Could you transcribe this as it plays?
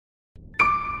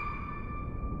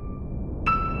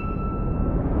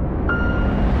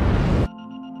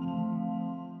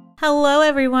Hello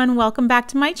everyone, welcome back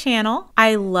to my channel.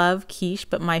 I love quiche,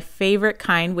 but my favorite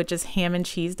kind, which is ham and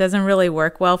cheese, doesn't really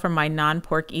work well for my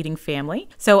non-pork eating family.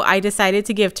 So I decided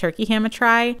to give turkey ham a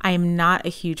try. I am not a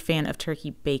huge fan of turkey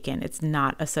bacon. It's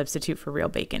not a substitute for real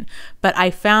bacon. But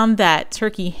I found that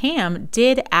turkey ham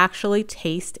did actually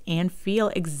taste and feel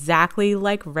exactly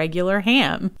like regular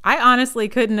ham. I honestly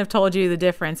couldn't have told you the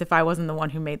difference if I wasn't the one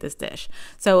who made this dish.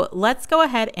 So let's go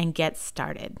ahead and get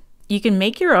started. You can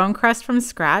make your own crust from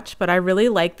scratch, but I really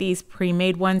like these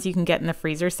pre-made ones you can get in the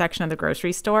freezer section of the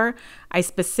grocery store. I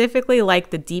specifically like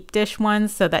the deep dish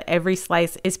ones so that every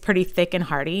slice is pretty thick and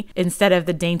hearty instead of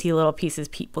the dainty little pieces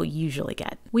people usually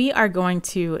get. We are going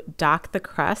to dock the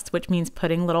crust, which means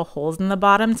putting little holes in the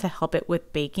bottom to help it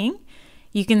with baking.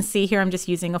 You can see here I'm just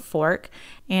using a fork,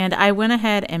 and I went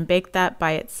ahead and baked that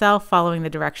by itself following the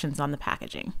directions on the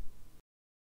packaging.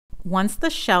 Once the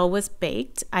shell was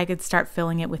baked, I could start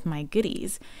filling it with my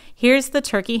goodies. Here's the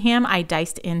turkey ham I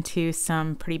diced into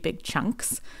some pretty big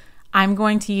chunks. I'm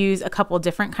going to use a couple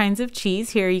different kinds of cheese.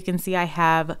 Here you can see I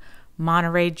have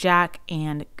Monterey Jack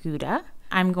and Gouda.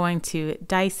 I'm going to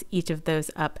dice each of those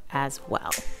up as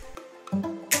well.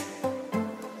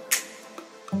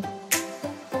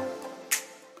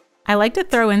 I like to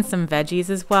throw in some veggies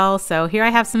as well, so here I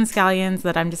have some scallions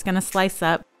that I'm just going to slice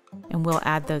up, and we'll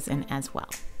add those in as well.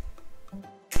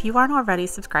 If you aren't already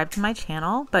subscribed to my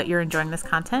channel, but you're enjoying this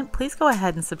content, please go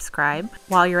ahead and subscribe.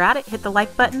 While you're at it, hit the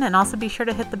like button and also be sure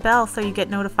to hit the bell so you get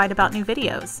notified about new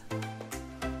videos.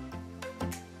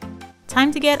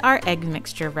 Time to get our egg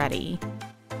mixture ready.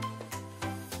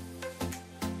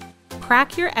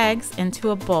 Crack your eggs into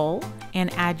a bowl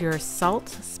and add your salt,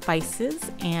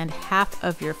 spices, and half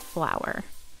of your flour.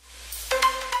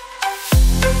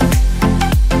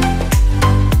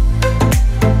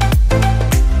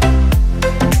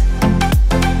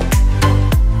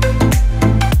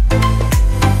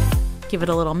 Give it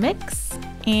a little mix,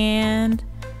 and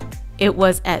it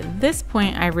was at this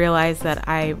point I realized that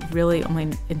I really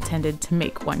only intended to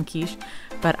make one quiche,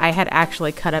 but I had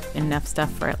actually cut up enough stuff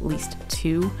for at least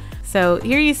two. So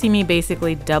here you see me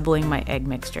basically doubling my egg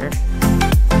mixture.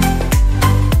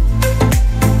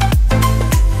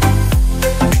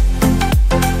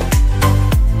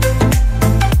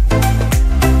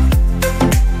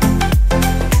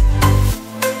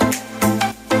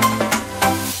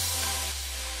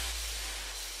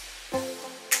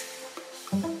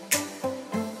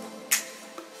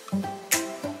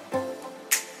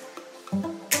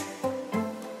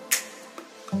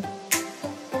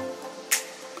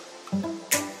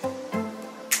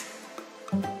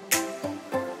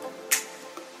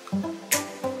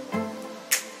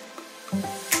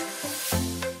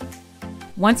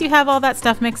 Once you have all that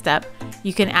stuff mixed up,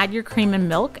 you can add your cream and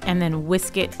milk and then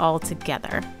whisk it all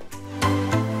together.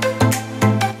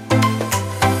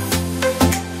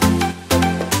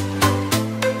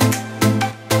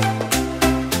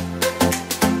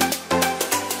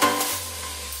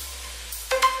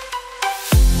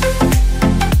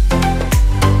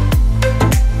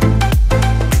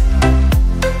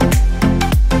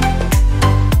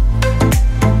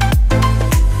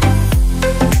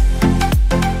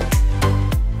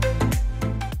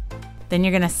 Then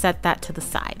you're going to set that to the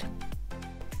side.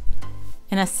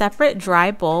 In a separate dry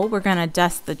bowl, we're going to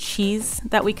dust the cheese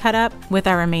that we cut up with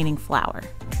our remaining flour.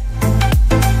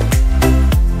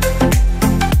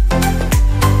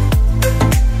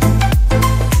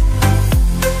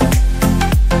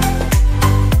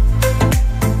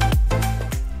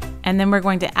 And then we're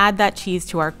going to add that cheese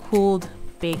to our cooled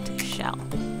baked shell.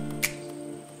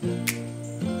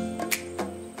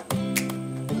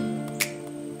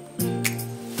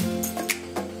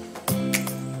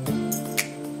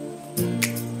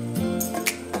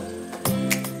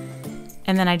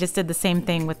 And then I just did the same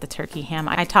thing with the turkey ham.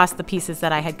 I tossed the pieces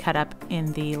that I had cut up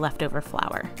in the leftover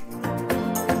flour.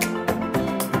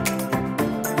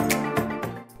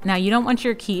 Now you don't want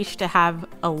your quiche to have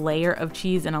a layer of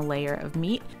cheese and a layer of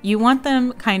meat. You want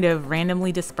them kind of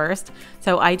randomly dispersed.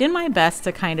 So I did my best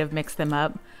to kind of mix them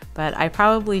up, but I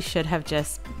probably should have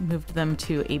just moved them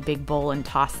to a big bowl and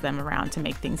tossed them around to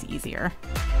make things easier.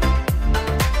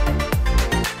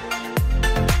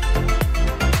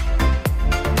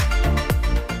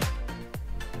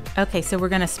 Okay, so we're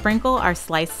gonna sprinkle our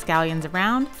sliced scallions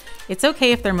around. It's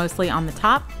okay if they're mostly on the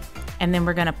top, and then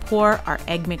we're gonna pour our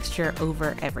egg mixture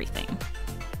over everything.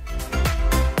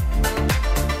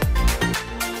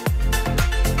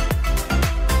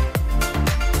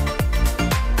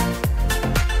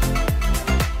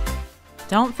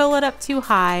 Don't fill it up too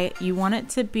high. You want it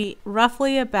to be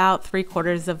roughly about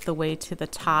 3/4 of the way to the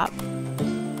top.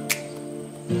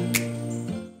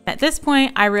 At this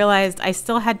point, I realized I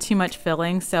still had too much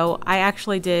filling, so I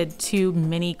actually did 2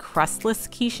 mini crustless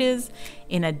quiches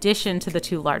in addition to the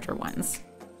 2 larger ones.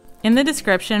 In the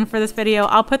description for this video,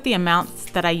 I'll put the amounts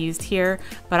that I used here,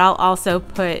 but I'll also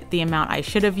put the amount I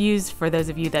should have used for those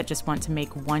of you that just want to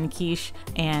make 1 quiche,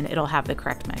 and it'll have the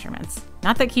correct measurements.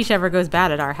 Not that quiche ever goes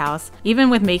bad at our house. Even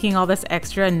with making all this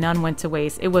extra, none went to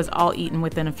waste. It was all eaten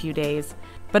within a few days.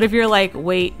 But if you're like,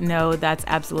 wait, no, that's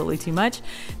absolutely too much,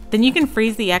 then you can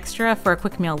freeze the extra for a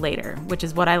quick meal later, which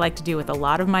is what I like to do with a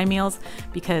lot of my meals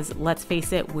because let's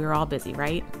face it, we're all busy,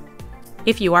 right?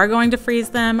 If you are going to freeze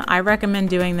them, I recommend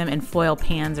doing them in foil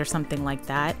pans or something like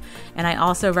that. And I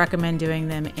also recommend doing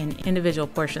them in individual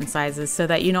portion sizes so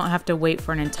that you don't have to wait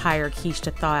for an entire quiche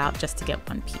to thaw out just to get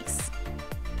 1 piece.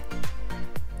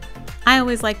 I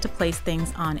always like to place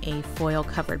things on a foil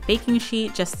covered baking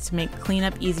sheet just to make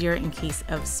cleanup easier in case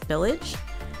of spillage.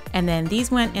 And then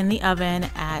these went in the oven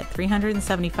at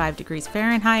 375 degrees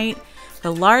Fahrenheit.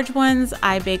 The large ones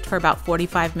I baked for about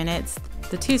 45 minutes.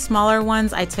 The 2 smaller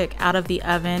ones I took out of the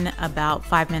oven about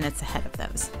 5 minutes ahead of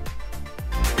those.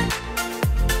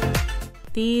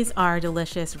 These are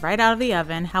delicious right out of the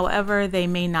oven. However, they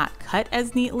may not cut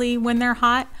as neatly when they're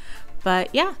hot, but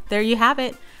yeah, there you have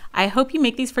it. I hope you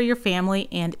make these for your family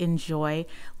and enjoy.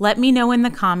 Let me know in the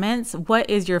comments what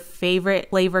is your favorite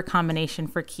flavor combination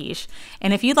for quiche.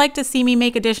 And if you'd like to see me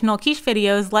make additional quiche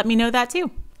videos, let me know that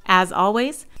too. As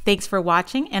always, thanks for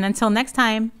watching, and until next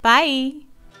time, bye!